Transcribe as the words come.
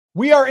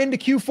We are into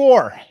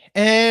Q4,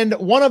 and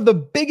one of the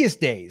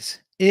biggest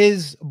days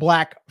is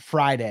Black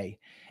Friday.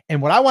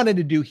 And what I wanted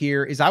to do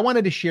here is I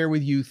wanted to share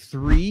with you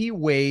 3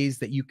 ways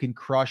that you can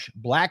crush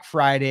Black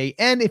Friday.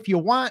 And if you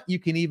want, you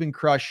can even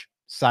crush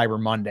Cyber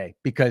Monday,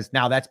 because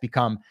now that's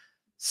become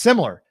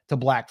similar to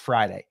Black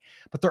Friday.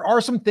 But there are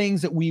some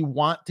things that we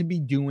want to be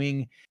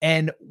doing,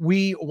 and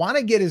we want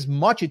to get as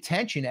much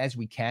attention as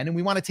we can. And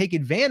we want to take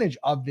advantage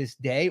of this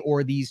day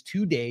or these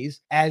 2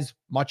 days as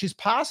much as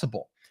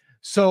possible.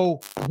 So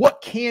what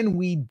can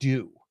we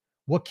do?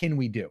 What can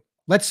we do?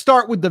 Let's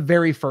start with the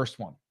very first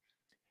one.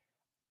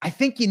 I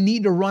think you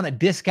need to run a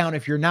discount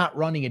if you're not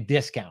running a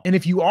discount. And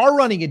if you are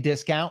running a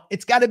discount,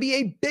 it's got to be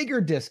a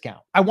bigger discount.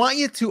 I want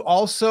you to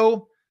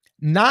also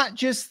not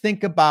just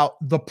think about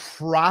the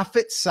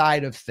profit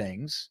side of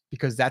things,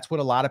 because that's what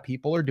a lot of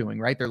people are doing,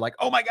 right? They're like,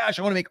 oh my gosh,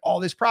 I want to make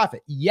all this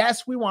profit.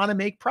 Yes, we want to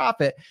make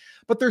profit,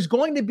 but there's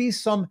going to be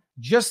some,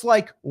 just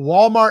like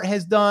Walmart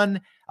has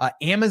done,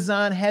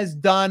 Amazon has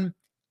done,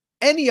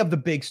 any of the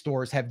big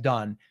stores have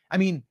done. I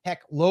mean,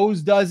 heck,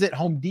 Lowe's does it,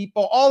 Home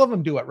Depot, all of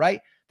them do it, right?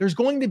 There's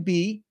going to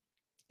be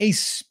a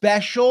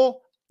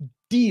special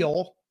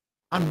deal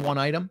on one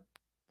item,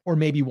 or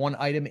maybe one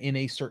item in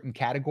a certain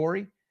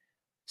category.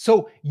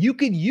 So you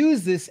could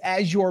use this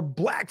as your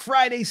Black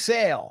Friday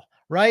sale,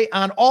 right?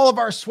 On all of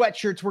our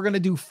sweatshirts, we're going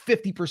to do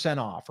 50%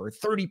 off or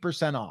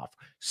 30% off,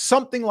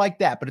 something like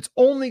that. But it's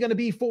only going to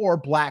be for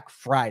Black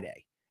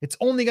Friday. It's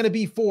only going to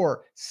be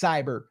for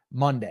Cyber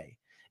Monday.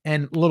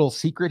 And little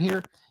secret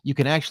here, you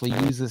can actually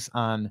use this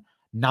on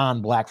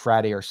non-Black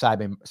Friday or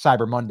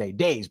Cyber Monday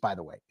days, by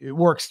the way. It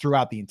works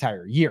throughout the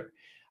entire year.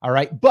 All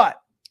right.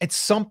 But it's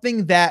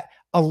something that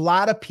a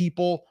lot of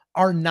people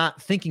are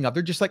not thinking of.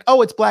 They're just like,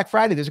 oh, it's Black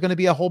Friday. There's going to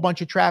be a whole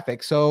bunch of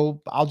traffic. So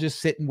I'll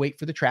just sit and wait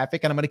for the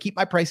traffic, and I'm going to keep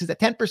my prices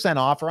at 10%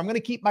 off, or I'm going to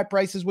keep my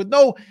prices with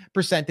no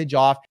percentage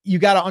off. You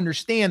got to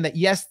understand that,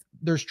 yes,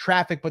 there's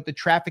traffic, but the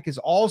traffic is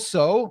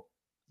also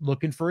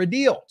looking for a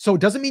deal. So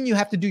it doesn't mean you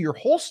have to do your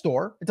whole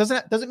store. It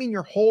doesn't mean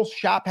your whole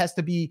shop has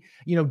to be,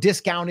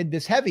 discounted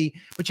this heavy,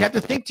 but you have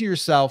to think to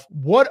yourself,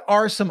 what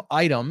are some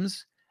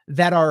items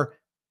that are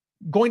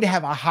going to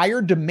have a higher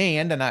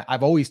demand? And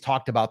I've always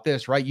talked about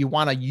this, right? You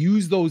want to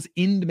use those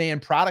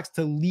in-demand products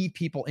to lead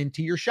people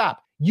into your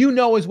shop. You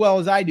know as well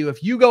as I do,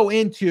 if you go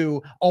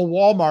into a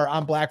Walmart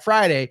on Black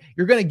Friday,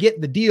 you're going to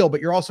get the deal, but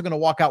you're also going to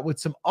walk out with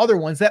some other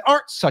ones that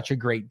aren't such a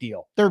great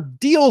deal. They're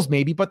deals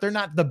maybe, but they're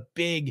not the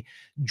big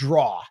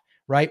draw,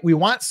 right? We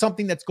want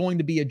something that's going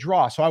to be a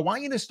draw. So I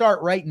want you to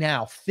start right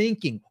now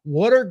thinking,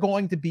 what are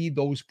going to be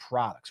those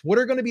products? What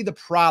are going to be the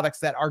products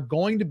that are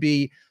going to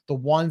be the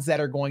ones that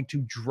are going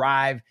to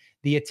drive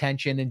the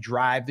attention and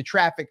drive the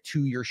traffic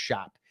to your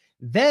shop?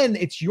 Then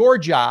it's your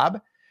job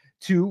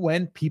to,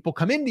 when people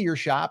come into your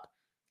shop,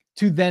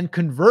 to then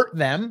convert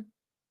them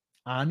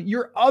on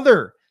your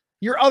other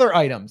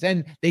items.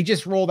 And they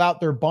just rolled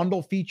out their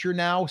bundle feature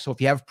now. So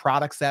if you have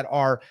products that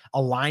are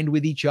aligned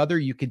with each other,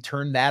 you can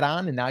turn that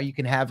on. And now you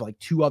can have like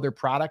 2 other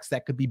products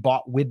that could be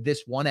bought with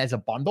this one as a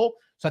bundle.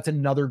 So that's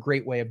another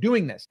great way of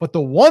doing this. But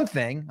the one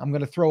thing, I'm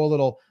going to throw a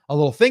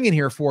little thing in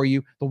here for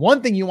you. The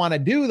one thing you want to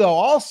do though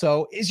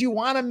also is you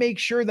want to make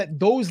sure that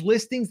those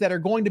listings that are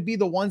going to be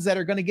the ones that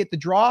are going to get the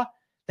draw,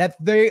 that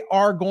they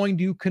are going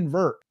to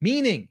convert,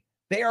 meaning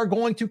they are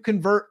going to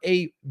convert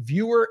a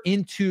viewer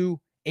into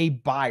a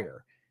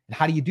buyer. And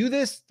how do you do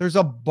this? There's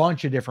a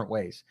bunch of different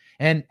ways.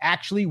 And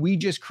actually, we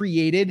just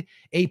created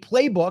a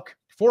playbook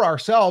for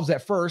ourselves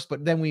at first,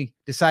 but then we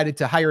decided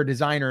to hire a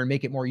designer and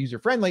make it more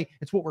user-friendly.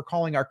 It's what we're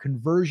calling our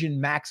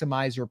Conversion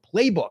Maximizer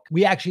Playbook.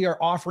 We actually are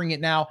offering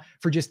it now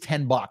for just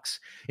 $10.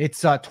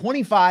 It's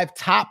 25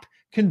 top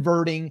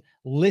converting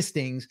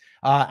listings.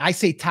 I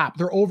say top,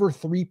 they're over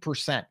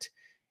 3%.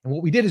 And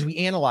what we did is we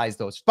analyzed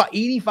those, about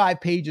 85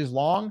 pages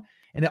long.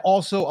 And it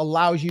also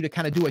allows you to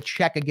kind of do a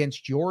check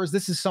against yours.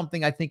 This is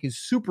something I think is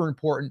super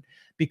important,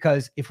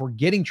 because if we're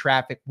getting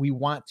traffic, we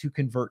want to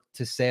convert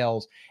to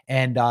sales.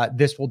 And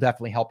this will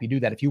definitely help you do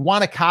that. If you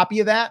want a copy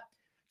of that,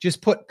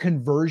 just put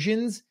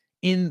conversions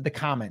in the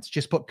comments.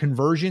 Just put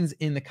conversions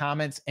in the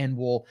comments and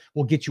we'll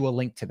get you a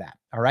link to that.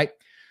 All right.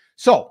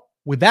 So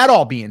with that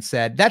all being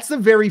said, that's the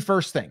very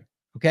first thing.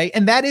 Okay.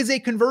 And that is a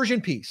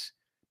conversion piece.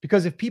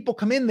 Because if people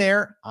come in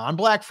there on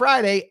Black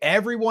Friday,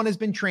 everyone has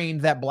been trained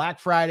that Black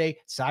Friday,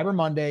 Cyber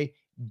Monday,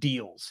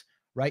 deals,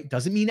 right?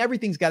 Doesn't mean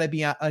everything's got to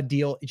be a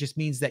deal. It just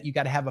means that you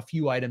got to have a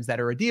few items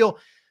that are a deal.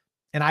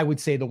 And I would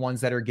say the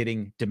ones that are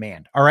getting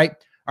demand. All right.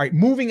 All right.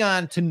 Moving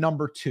on to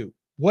number 2.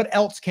 What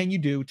else can you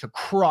do to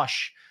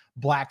crush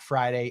Black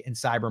Friday and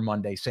Cyber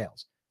Monday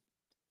sales?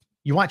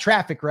 You want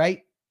traffic,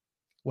 right?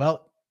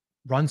 Well,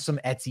 run some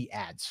Etsy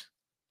ads.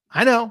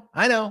 I know.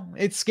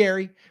 It's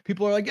scary.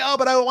 People are like, oh,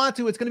 but I don't want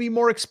to. It's going to be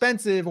more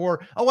expensive.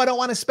 Or, oh, I don't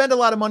want to spend a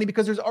lot of money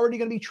because there's already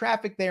going to be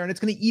traffic there and it's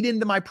going to eat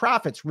into my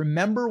profits.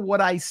 Remember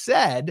what I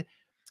said.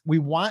 We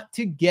want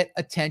to get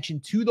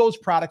attention to those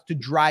products to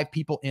drive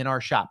people in our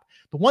shop.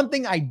 The one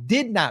thing I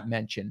did not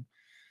mention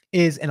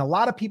is, and a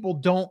lot of people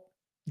don't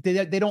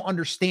they don't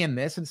understand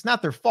this, and it's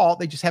not their fault.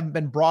 They just haven't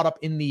been brought up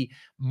in the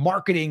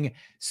marketing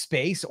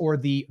space or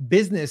the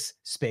business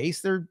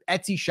space. They're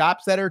Etsy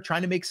shops that are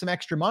trying to make some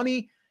extra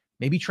money,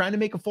 maybe trying to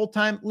make a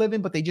full-time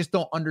living, but they just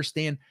don't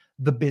understand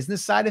the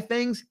business side of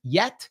things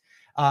yet.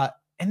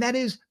 And that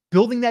is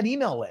building that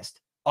email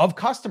list of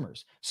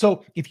customers.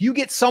 So if you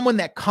get someone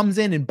that comes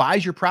in and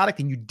buys your product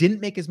and you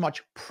didn't make as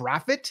much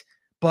profit,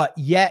 but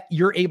yet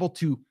you're able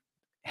to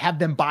have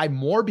them buy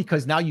more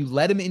because now you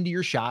let them into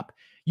your shop,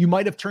 you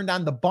might have turned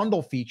on the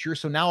bundle feature.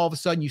 So now all of a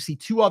sudden you see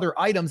 2 other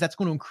items that's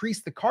going to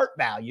increase the cart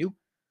value.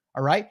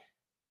 All right.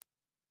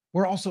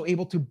 We're also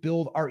able to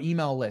build our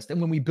email list.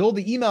 And when we build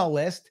the email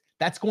list,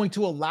 that's going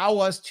to allow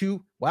us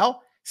to,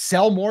 well,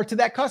 sell more to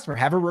that customer,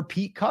 have a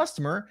repeat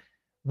customer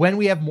when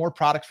we have more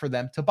products for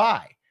them to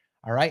buy.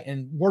 All right.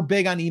 And we're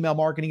big on email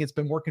marketing. It's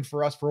been working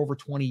for us for over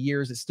 20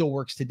 years. It still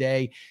works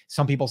today.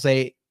 Some people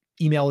say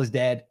email is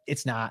dead.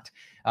 It's not.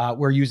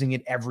 We're using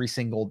it every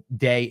single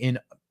day in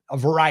a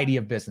variety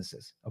of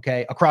businesses,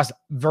 okay, across a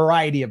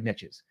variety of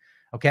niches,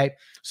 okay?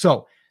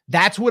 So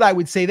that's what I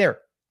would say there.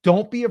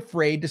 Don't be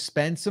afraid to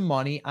spend some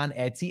money on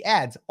Etsy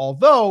ads,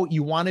 although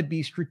you want to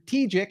be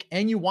strategic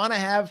and you want to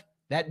have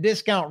that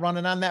discount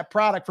running on that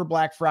product for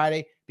Black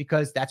Friday,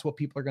 because that's what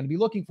people are going to be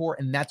looking for,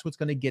 and that's what's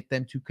going to get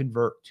them to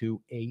convert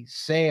to a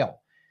sale.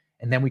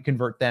 And then we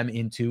convert them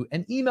into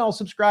an email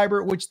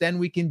subscriber, which then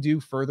we can do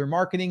further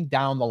marketing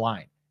down the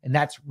line. And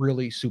that's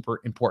really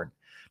super important.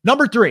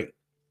 Number 3,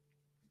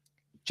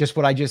 just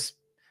what I just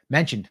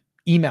mentioned,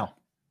 email.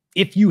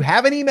 If you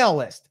have an email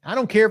list, I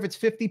don't care if it's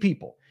 50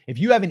 people. If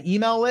you have an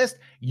email list,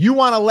 you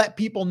want to let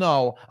people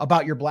know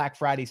about your Black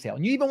Friday sale.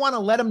 And you even want to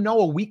let them know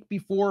a week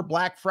before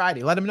Black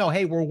Friday. Let them know,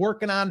 hey, we're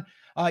working on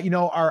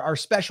our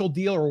special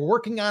deal, or we're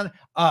working on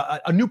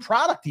a new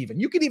product even.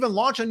 You could even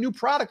launch a new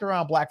product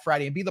around Black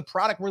Friday and be the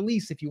product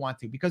release if you want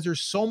to, because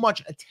there's so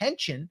much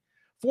attention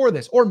for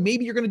this. Or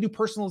maybe you're going to do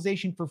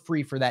personalization for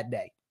free for that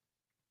day,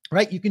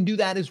 right? You can do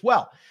that as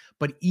well.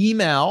 But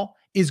email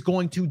is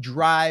going to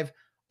drive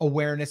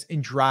awareness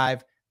and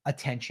drive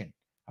attention.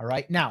 All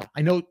right. Now,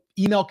 I know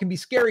email can be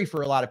scary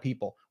for a lot of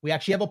people. We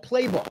actually have a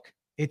playbook.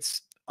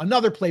 It's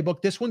another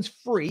playbook. This one's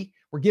free.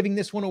 We're giving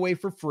this one away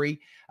for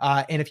free.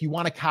 And if you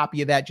want a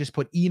copy of that, just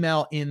put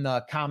email in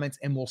the comments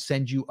and we'll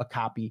send you a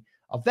copy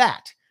of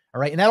that.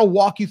 All right. And that'll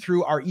walk you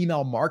through our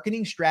email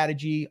marketing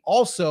strategy.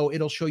 Also,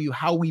 it'll show you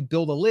how we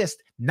build a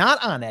list,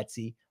 not on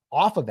Etsy,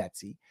 off of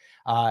Etsy,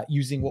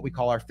 using what we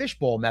call our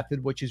fishbowl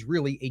method, which is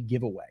really a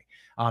giveaway.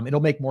 It'll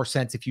make more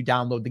sense if you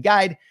download the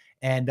guide,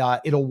 and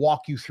it'll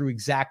walk you through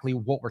exactly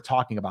what we're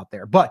talking about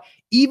there. But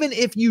even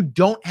if you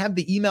don't have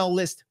the email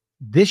list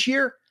this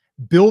year,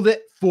 build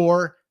it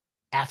for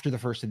after the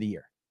first of the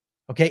year.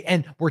 Okay.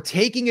 And we're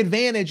taking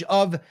advantage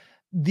of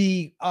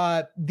the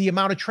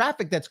amount of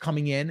traffic that's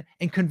coming in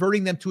and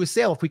converting them to a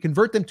sale. If we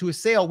convert them to a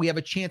sale, we have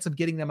a chance of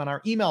getting them on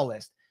our email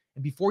list.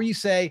 And before you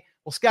say,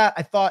 well, Scott,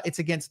 I thought it's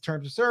against the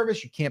terms of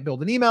service, you can't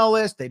build an email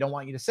list, they don't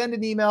want you to send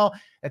an email,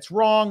 that's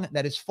wrong,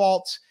 that is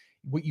false.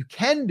 What you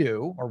can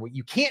do, or what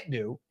you can't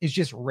do, is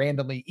just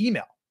randomly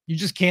email. You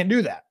just can't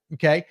do that,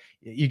 okay?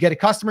 You get a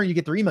customer, you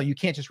get their email, you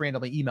can't just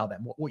randomly email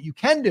them. What you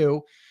can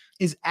do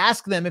is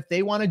ask them if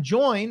they want to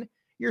join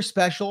your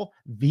special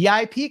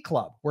VIP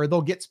club, where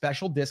they'll get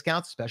special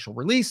discounts, special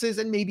releases,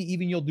 and maybe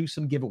even you'll do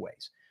some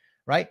giveaways,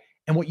 right?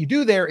 And what you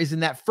do there is, in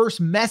that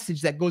first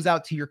message that goes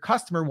out to your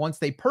customer once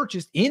they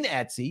purchased in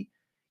Etsy,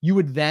 you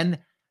would then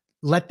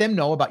let them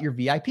know about your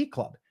VIP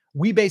club.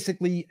 We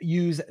basically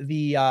use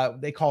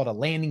they call it a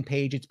landing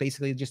page. It's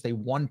basically just a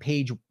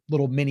one-page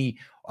little mini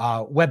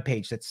web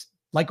page that's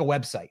like a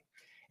website.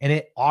 And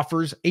it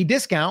offers a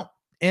discount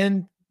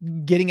and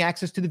getting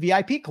access to the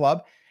VIP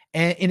club,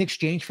 and in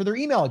exchange for their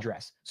email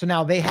address. So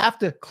now they have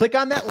to click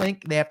on that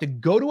link. They have to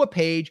go to a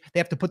page. They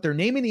have to put their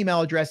name and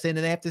email address in,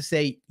 and they have to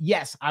say,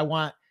 yes, I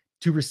want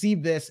to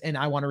receive this, and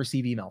I want to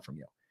receive email from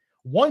you.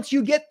 Once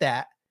you get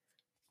that,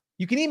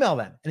 you can email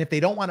them. And if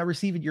they don't want to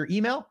receive your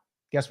email,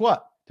 guess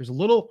what? There's a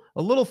little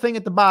thing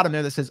at the bottom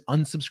there that says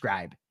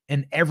unsubscribe,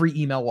 and every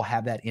email will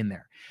have that in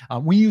there.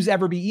 We use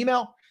Everbee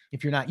email.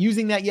 If you're not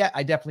using that yet,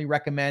 I definitely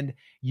recommend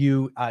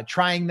you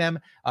trying them.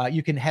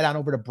 You can head on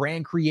over to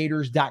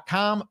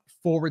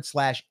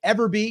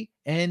brandcreators.com/Everbee,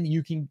 and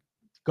you can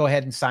go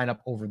ahead and sign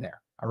up over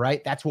there. All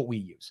right. That's what we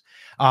use.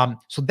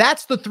 So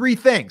that's the 3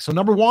 things. So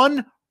number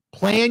 1,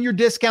 plan your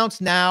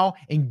discounts now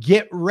and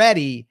get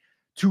ready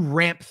to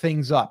ramp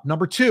things up.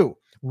 Number 2,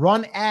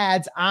 run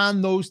ads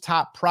on those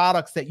top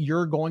products that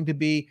you're going to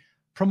be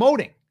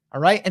promoting.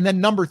 All right. And then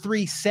number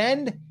 3,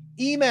 send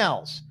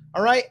emails.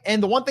 All right.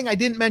 And the one thing I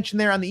didn't mention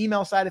there on the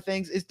email side of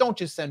things is, don't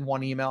just send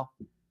one email.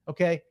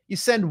 Okay. You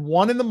send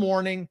one in the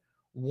morning,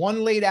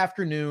 one late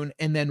afternoon,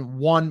 and then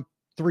one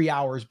 3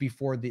 hours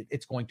before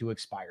it's going to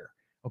expire.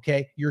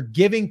 Okay. You're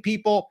giving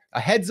people a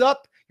heads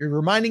up. You're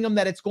reminding them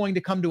that it's going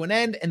to come to an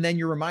end. And then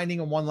you're reminding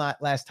them one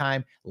last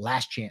time,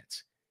 last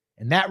chance.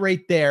 And that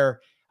right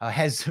there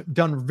has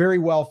done very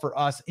well for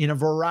us in a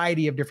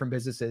variety of different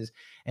businesses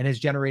and has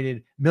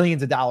generated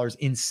millions of dollars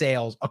in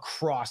sales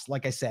across,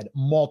 like I said,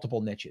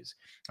 multiple niches.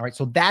 All right.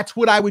 So that's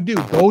what I would do.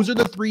 Those are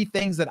the three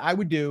things that I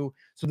would do.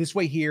 So this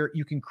way here,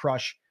 you can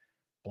crush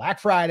Black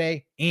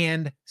Friday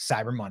and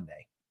Cyber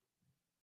Monday.